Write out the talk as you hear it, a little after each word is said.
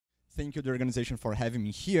thank you, the organization, for having me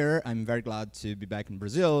here. I'm very glad to be back in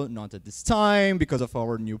Brazil, not at this time because of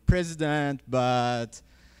our new president, but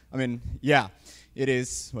I mean, yeah, it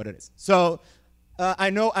is what it is. So I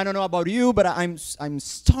don't know about you, but I'm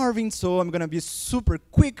starving, so I'm gonna be super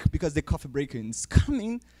quick because the coffee break is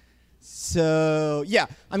coming. So yeah,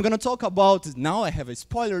 I'm gonna talk about, now I have a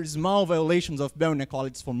spoiler, small violations of Bell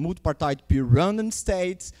inequalities for multipartite pure random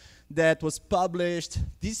states that was published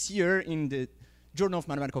this year in the Journal of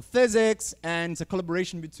Mathematical Physics, and it's a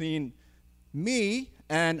collaboration between me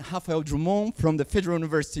and Rafael Drummond from the Federal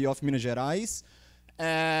University of Minas Gerais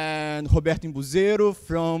and Roberto Imbuzeiro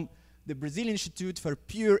from the Brazilian Institute for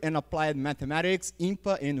Pure and Applied Mathematics,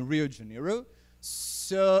 IMPA, in Rio de Janeiro.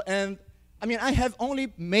 So, and I mean, I have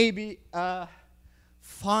only maybe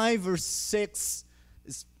 5 or 6,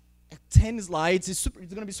 10 slides. It's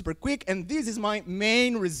gonna be super quick, and this is my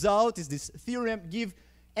main result, is this theorem, give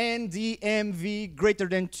NDMV greater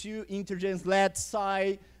than 2 integers, let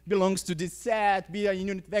psi belongs to this set, be a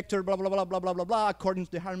unit vector, blah, blah, blah, blah, blah, blah, blah, according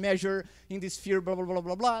to the higher measure in this sphere, blah, blah, blah,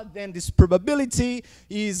 blah, blah. Then this probability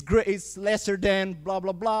is lesser than blah,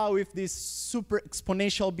 blah, blah, with this super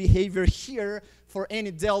exponential behavior here for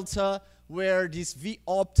any delta, where this V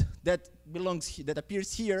opt that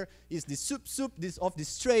appears here is the sup this of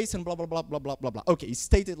this trace, and blah, blah, blah, blah, blah, blah, blah. Okay, it's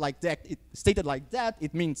stated like that,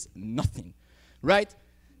 it means nothing, right?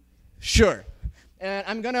 Sure. And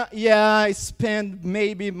I'm gonna, spend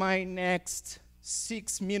maybe my next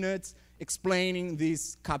 6 minutes explaining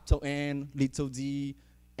this capital N, little d,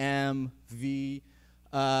 m, v,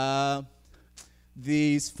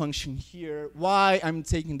 this function here, why I'm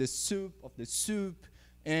taking the sup of the sup,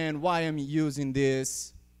 and why I'm using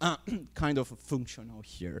this kind of a functional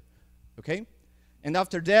here, okay? And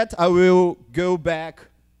after that, I will go back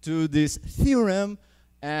to this theorem,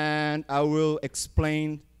 and I will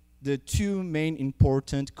explain the 2 main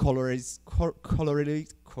important corollaries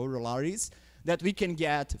that we can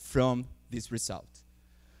get from this result.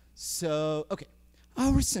 So, okay,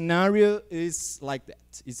 our scenario is like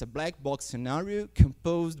that. It's a black box scenario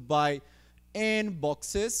composed by n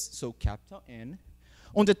boxes, so capital N.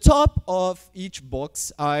 On the top of each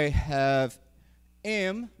box, I have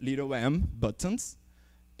m, little m, buttons,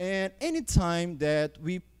 and anytime that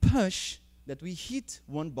we push, that we hit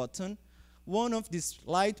one button, one of these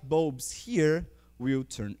light bulbs here will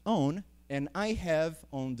turn on, and I have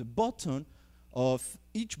on the bottom of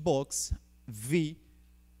each box V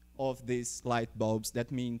of these light bulbs.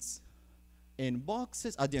 That means n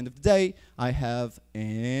boxes. At the end of the day, I have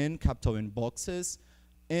n, capital N boxes,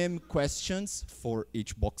 m questions for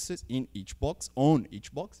each boxes, in each box, on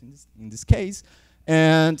each box in this case,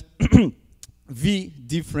 and V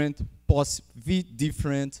different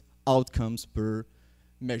outcomes per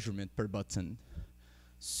measurement per button.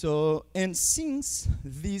 So, and since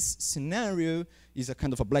this scenario is a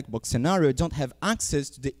kind of a black box scenario, I don't have access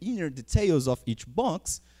to the inner details of each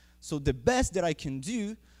box, so the best that I can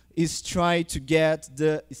do is try to get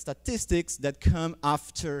the statistics that come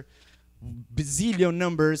after bazillion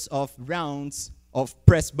numbers of rounds of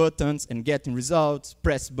press buttons and getting results,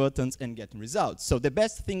 press buttons and getting results. So the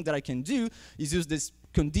best thing that I can do is use this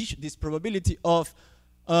condition, this probability of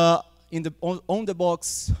on the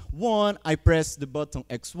box 1, I press the button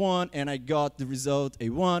x1 and I got the result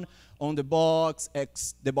a1. On the box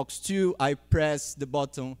 2, I press the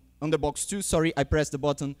button, on the box 2, sorry, I press the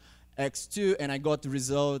button x2 and I got the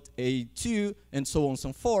result a2, and so on and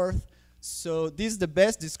so forth. So this is the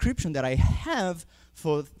best description that I have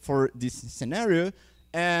for this scenario.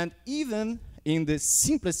 And even in the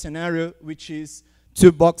simplest scenario, which is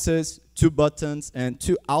 2 boxes, 2 buttons, and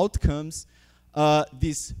 2 outcomes,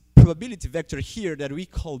 this probability vector here that we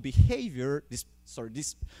call behavior, this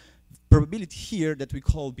probability here that we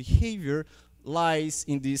call behavior lies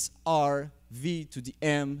in this r v to the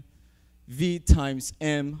m, v times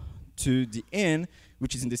m to the n,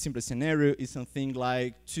 which is in the simplest scenario is something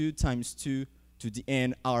like 2 times 2 to the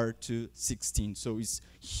n r to 16. So it's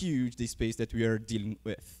huge, the space that we are dealing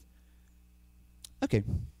with. Okay,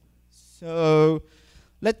 so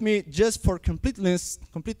let me, just for completeness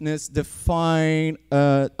define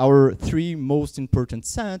our 3 most important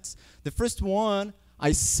sets. The first one,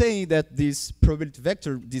 I say that this probability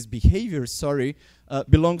vector, this behavior, sorry,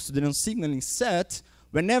 belongs to the non-signaling set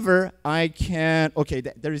whenever I can, okay,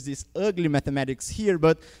 there is this ugly mathematics here,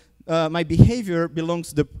 but my behavior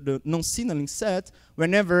belongs to the non-signaling set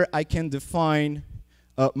whenever I can define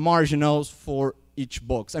marginals for each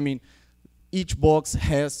box. I mean, each box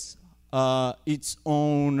has its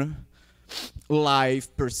own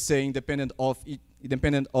life per se, independent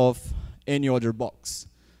of any other box.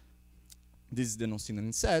 This is the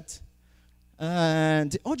non-signaling set.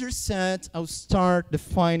 And the other set, I'll start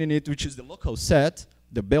defining it, which is the local set,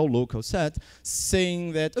 the Bell local set,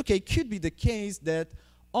 saying that, okay, it could be the case that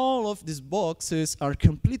all of these boxes are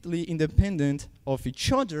completely independent of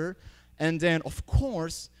each other, and then, of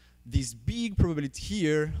course, this big probability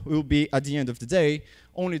here will be, at the end of the day,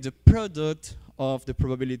 only the product of the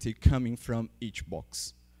probability coming from each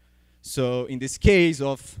box. So in this case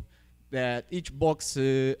of that each box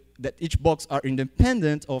are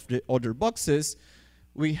independent of the other boxes,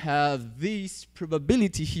 we have this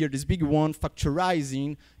probability here, this big one,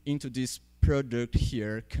 factorizing into this product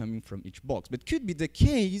here coming from each box. But could be the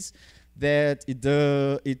case that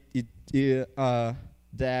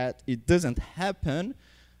that it doesn't happen,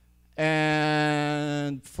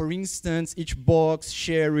 and for instance, each box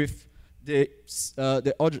share with the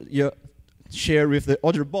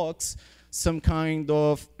other box some kind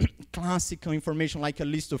of classical information, like a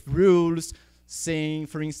list of rules, saying,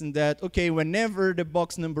 for instance, that, okay, whenever the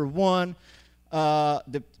box number 1,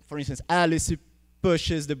 for instance, Alice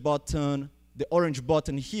pushes the button, the orange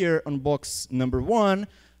button here on box number 1,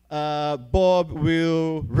 Bob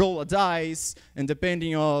will roll a dice, and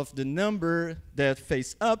depending on the number that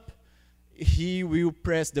face up, he will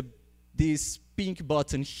press this pink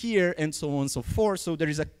button here, and so on and so forth. So there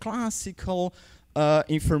is a classical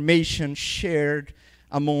information shared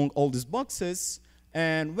among all these boxes.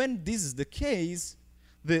 And when this is the case,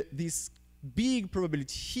 this big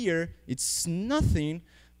probability here, it's nothing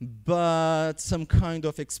but some kind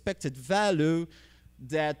of expected value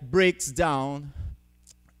that breaks down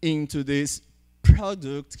into this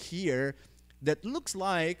product here that looks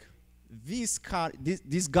like this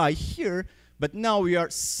guy here, but now we are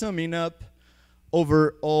summing up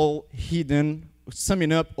over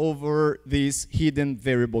over this hidden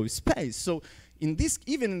variable space. So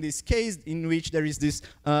even in this case in which there is this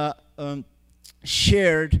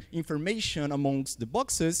shared information amongst the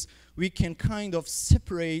boxes, we can kind of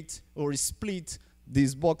separate or split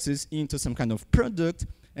these boxes into some kind of product,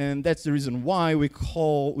 and that's the reason why we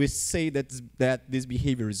say that this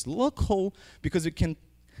behavior is local, because we can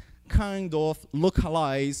kind of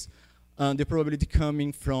localize the probability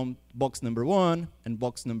coming from box number 1 and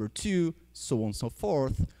box number 2, so on and so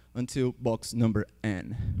forth, until box number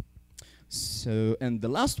n. So, and the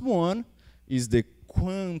last one is the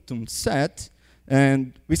quantum set.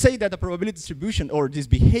 And we say that the probability distribution, or this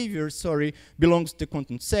behavior, sorry, belongs to the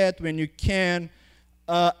quantum set when you can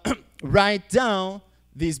write down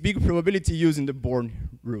this big probability using the Born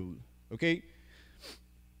rule, okay?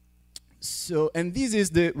 So, and this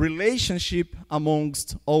is the relationship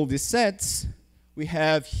amongst all the sets. We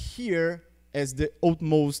have here as the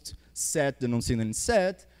outmost set, the non-signaling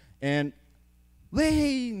set, and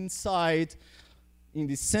way inside, in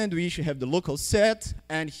the sandwich, we have the local set,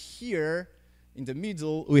 and here in the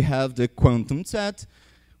middle, we have the quantum set.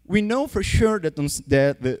 We know for sure that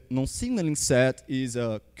the non-signaling set is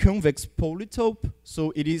a convex polytope,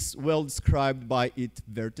 so it is well described by its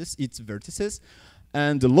vertices.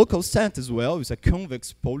 And the local set as well is a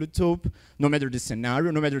convex polytope, no matter the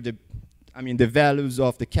scenario, no matter the values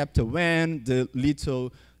of the capital N, the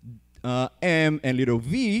little m, and little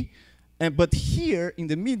v. But here in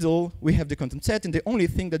the middle, we have the quantum set, and the only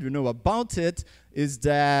thing that we know about it is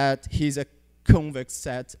that he's a convex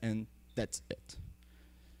set, and that's it.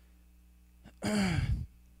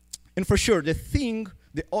 And for sure, the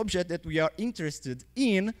object that we are interested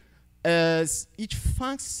in is each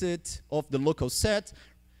facet of the local set.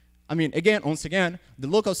 Once again, the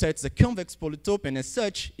local set is a convex polytope, and as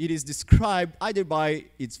such, it is described either by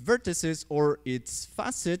its vertices or its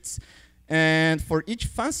facets. And for each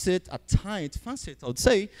facet, a tight facet, I would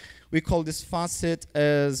say, we call this facet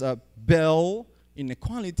as a Bell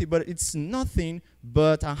inequality, but it's nothing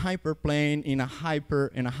but a hyperplane in a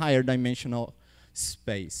higher dimensional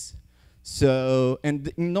space. So, and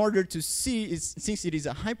in order to see, since it is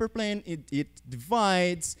a hyperplane, it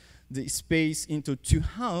divides the space into 2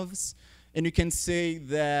 halves, and you can say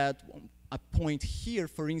that a point here,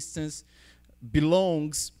 for instance,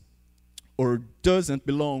 belongs or doesn't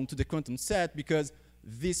belong to the quantum set because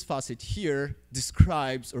this facet here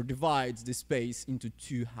describes or divides the space into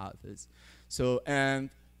 2 halves. So, and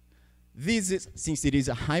this is, since it is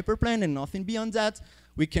a hyperplane and nothing beyond that,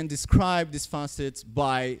 we can describe this facet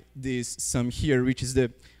by this sum here, which is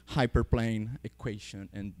the hyperplane equation,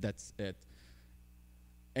 and that's it.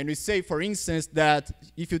 And we say, for instance, that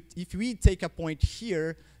if we take a point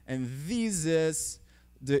here, and this is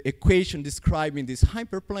the equation describing this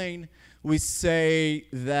hyperplane, we say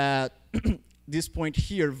that this point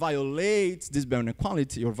here violates this Bell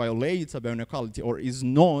inequality, or violates a Bell inequality, or is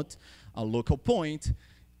not a local point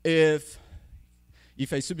if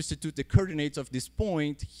if I substitute the coordinates of this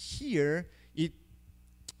point here,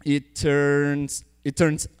 it turns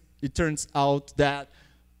out that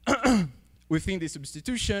within the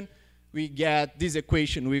substitution, we get this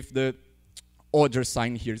equation with the other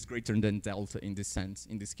sign here is greater than delta in this sense,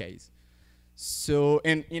 in this case. So,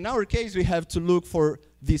 and in our case, we have to look for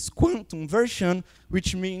this quantum version,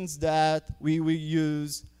 which means that we will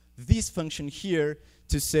use this function here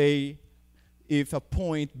to say if a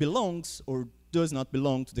point belongs or does not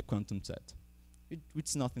belong to the quantum set.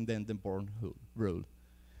 It's nothing than the Born rule.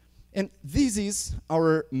 And this is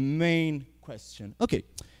our main question. Okay,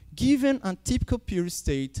 given a typical pure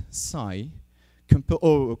state psi,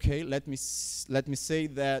 let me say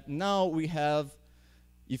that now we have,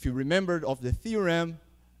 if you remembered of the theorem,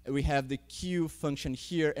 we have the Q function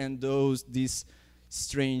here and this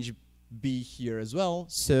strange B here as well.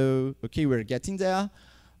 So, okay, we're getting there.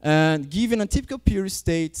 And given a typical pure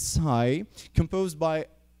state psi composed by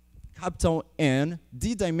capital N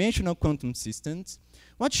d-dimensional quantum systems,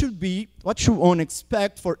 what should one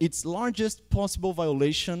expect for its largest possible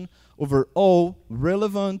violation over all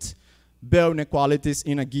relevant Bell inequalities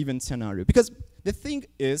in a given scenario? Because the thing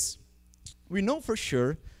is, we know for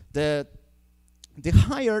sure that the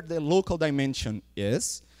higher the local dimension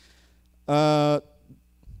is,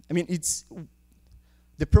 it's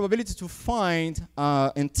the probability to find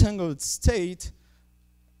entangled state.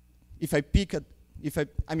 If I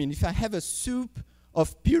have a soup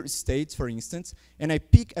of pure states, for instance, and I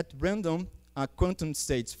pick at random quantum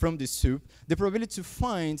states from the soup, the probability to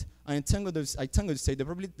find an entangled state, the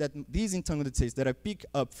probability that these entangled states that I pick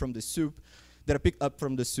up from the soup,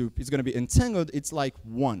 is going to be entangled, it's like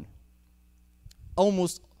 1.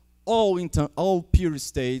 Almost all pure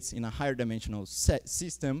states in a higher dimensional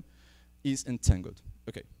system is entangled.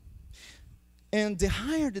 Okay. And the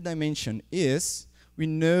higher the dimension is, we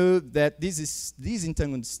know that this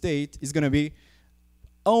entangled state is going to be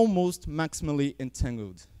almost maximally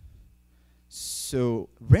entangled. So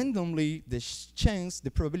randomly,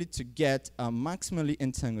 the probability to get a maximally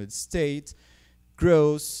entangled state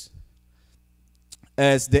grows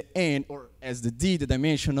as the n, or as the d, the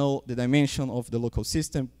dimension of the local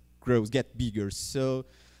system get bigger. So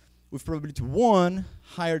with probability 1,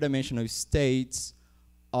 higher dimensional states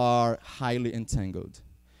are highly entangled.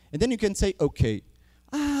 And then you can say, okay,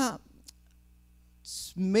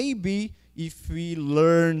 maybe if we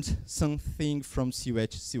learned something from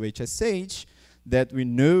CHSH, that we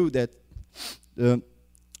know that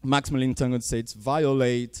maximally entangled states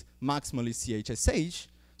violate maximally CHSH,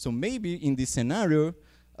 so maybe in this scenario,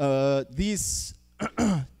 these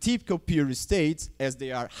typical pure states, as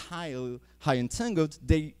they are high entangled,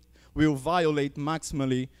 they will violate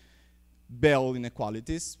maximally Bell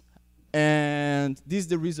inequalities. And this is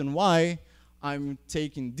the reason why I'm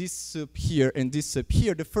taking this sub here and this sub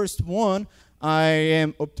here. The first one, I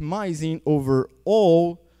am optimizing over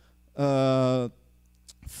all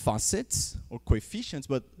facets or coefficients,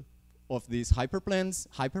 but of these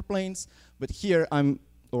hyperplanes. But here I'm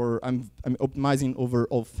optimizing over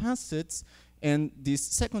all facets, and this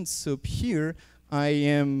second sub here, I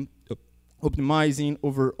am optimizing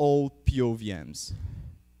over all POVMs.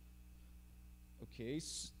 Okay,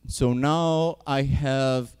 so now I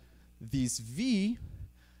have this V,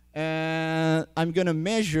 and I'm going to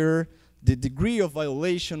measure the degree of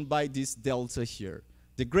violation by this delta here.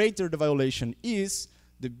 The greater the violation is,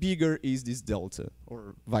 the bigger is this delta,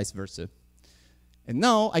 or vice versa. And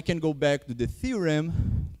now I can go back to the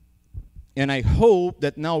theorem, and I hope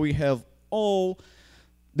that now we have all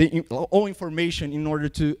information in order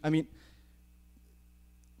to,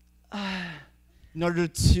 in order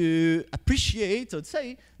to appreciate, let's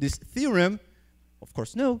say, this theorem. Of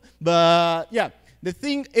course, no, but yeah, the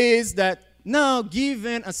thing is that now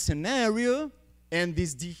given a scenario, and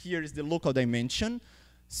this D here is the local dimension,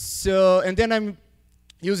 so, and then I'm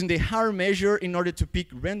using the higher measure in order to pick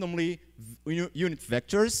randomly unit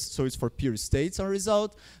vectors, so it's for pure states, our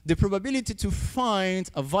result. The probability to find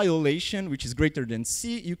a violation, which is greater than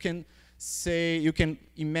C, you can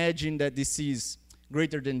imagine that this is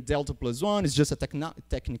greater than delta plus 1, it's just a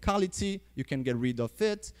technicality, you can get rid of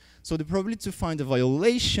it. So the probability to find a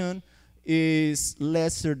violation is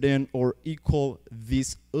lesser than or equal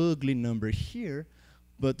this ugly number here,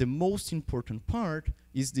 but the most important part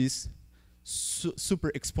is this super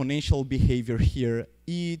exponential behavior here,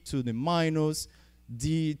 e to the minus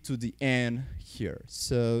d to the n here.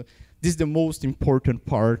 So this is the most important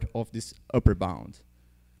part of this upper bound.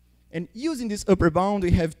 And using this upper bound,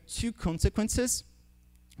 we have two consequences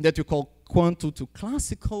that we call quantum to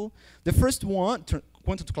classical. The first one,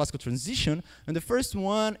 quantum to classical transition, and the first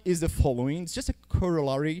one is the following. It's just a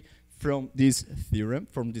corollary from this theorem,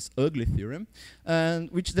 from this ugly theorem, and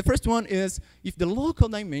which the first one is if the local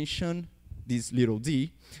dimension, this little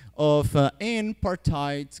d, of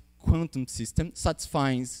n-partite quantum system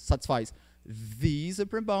satisfies this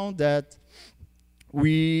upper bound, that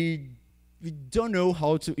we don't know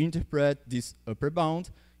how to interpret this upper bound.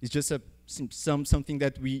 It's just something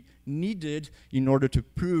that we needed in order to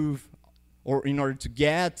prove, or in order to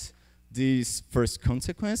get this first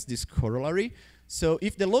consequence, this corollary. So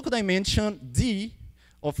if the local dimension d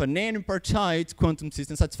of an n-partite quantum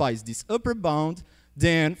system satisfies this upper bound,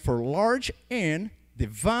 then for large n, the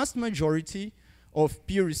vast majority of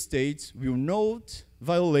pure states will not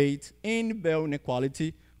violate any Bell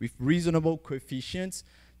inequality with reasonable coefficients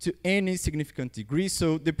to any significant degree.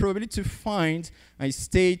 So the probability to find a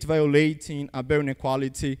state violating a Bell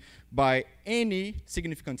inequality by any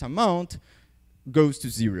significant amount goes to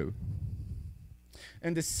 0.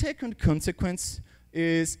 And the second consequence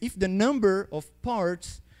is if the number of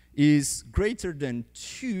parts is greater than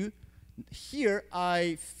 2, here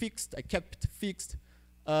I kept fixed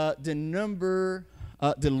the number,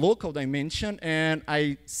 the local dimension, and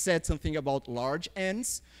I said something about large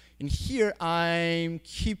n's. And here I'm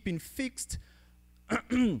keeping fixed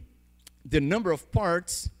the number of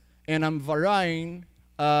parts, and I'm varying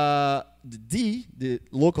the d, the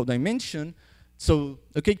local dimension. So,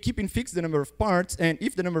 okay, keeping fixed the number of parts, and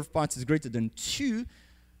if the number of parts is greater than 2,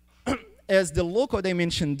 as the local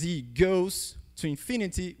dimension d goes to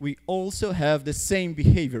infinity, we also have the same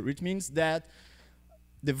behavior, which means that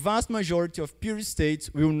the vast majority of pure states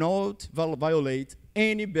will not violate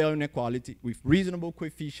any Bell inequality with reasonable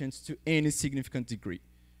coefficients to any significant degree.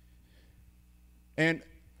 And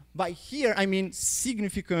by here, I mean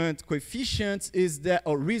significant coefficients is that,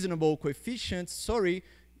 or reasonable coefficients, sorry,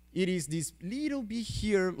 it is this little bit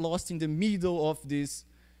here lost in the middle of this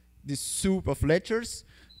soup of letters.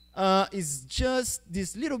 Is just,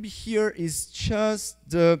 this little bit here is just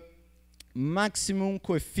the maximum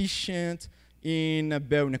coefficient in a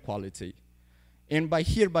Bell inequality. And by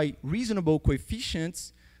here, by reasonable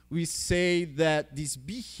coefficients, we say that this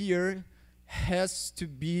b here has to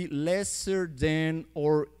be lesser than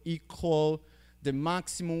or equal the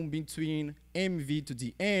maximum between mv to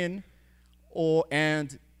the n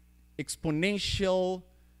and exponential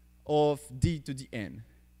of d to the n.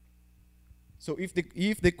 So if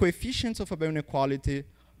the coefficients of a Bell inequality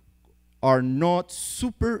are not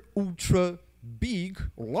super ultra big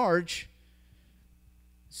or large,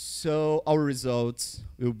 so our results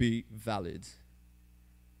will be valid.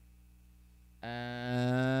 And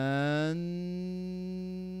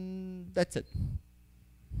that's it.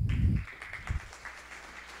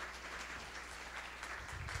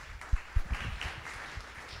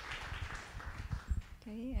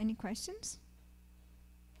 Okay, any questions?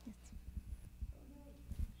 Yes.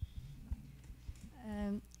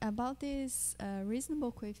 About these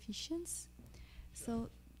reasonable coefficients, so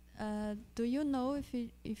do you know if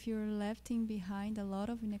you're leaving behind a lot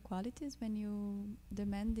of inequalities when you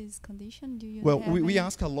demand this condition? Do you? Well, we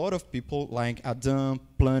ask a lot of people like Adam,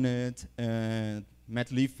 Planet, and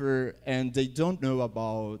Matt Leifer, and they don't know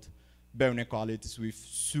about Bell inequalities with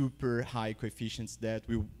super high coefficients that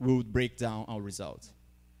would break down our results.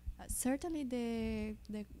 Certainly, the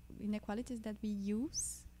inequalities that we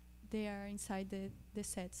use, they are inside the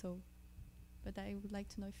set. So, but I would like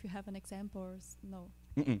to know if you have an example or no.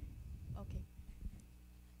 Okay.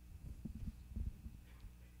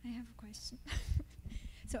 I have a question.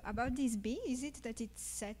 So about this B, is it that it's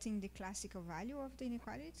setting the classical value of the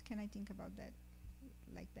inequalities? Can I think about that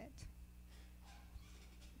like that?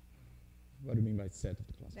 What do you mean by set of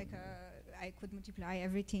the classical? Like I could multiply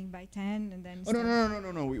everything by 10 and then.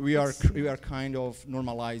 Oh no! We are kind of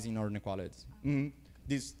normalizing our inequalities.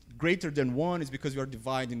 This greater than 1 is because we are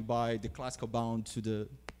dividing by the classical bound to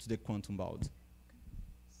the quantum bound.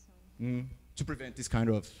 To prevent this kind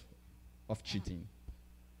of cheating.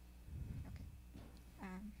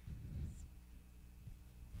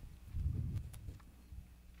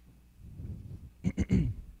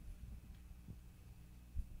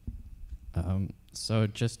 So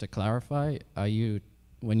just to clarify,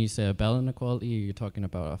 when you say a Bell inequality, you're talking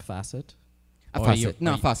about a facet? A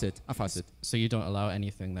facet. So you don't allow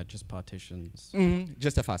anything that just partitions?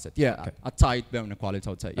 Just a facet, yeah. Okay. A tight Bell inequality, I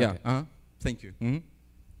would say, yeah. Okay. Thank you.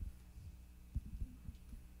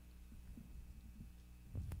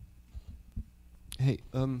 Hey,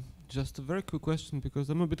 just a very quick question because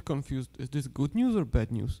I'm a bit confused. Is this good news or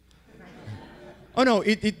bad news? Oh no,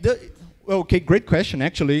 okay, great question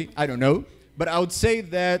actually. I don't know. But I would say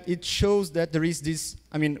that it shows that there is this,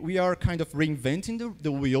 I mean, we are kind of reinventing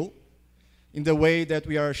the wheel. in the way that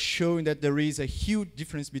we are showing that there is a huge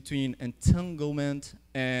difference between entanglement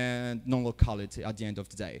and non-locality at the end of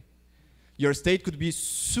the day. Your state could be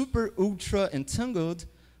super ultra entangled,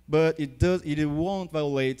 but it won't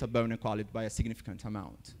violate a bound inequality by a significant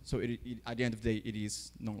amount. So at the end of the day, it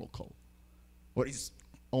is non-local, or it's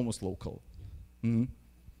almost local. Mm-hmm.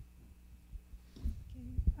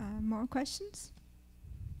 More questions?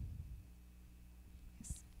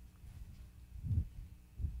 Yes.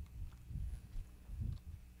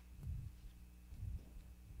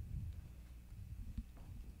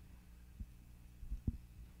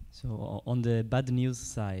 So on the bad news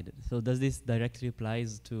side, so does this directly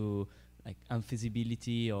applies to like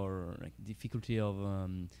unfeasibility or like difficulty of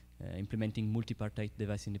implementing multipartite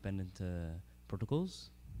device-independent protocols?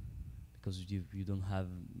 Because you don't have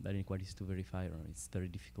bad inequalities to verify, or it's very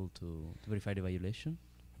difficult to verify the violation?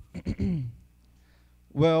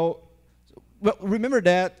 Well, remember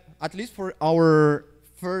that at least for our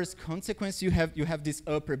first consequence, you have this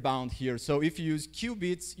upper bound here. So if you use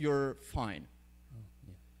qubits, you're fine. Oh,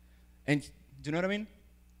 yeah. And do you know what I mean?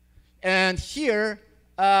 And here,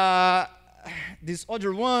 this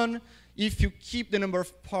other one, if you keep the number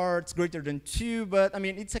of parts greater than 2, but I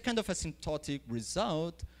mean, it's a kind of asymptotic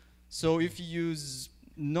result. So if you use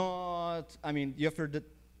not, I mean,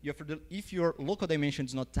 if your local dimension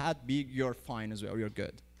is not that big, you're fine as well. You're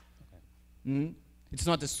good. Okay. Mm-hmm.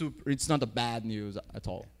 It's not a bad news at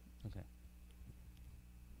all. Okay.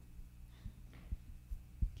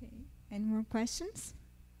 Okay. Any more questions?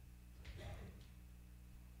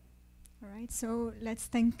 All right. So let's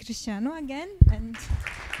thank Cristhiano again and.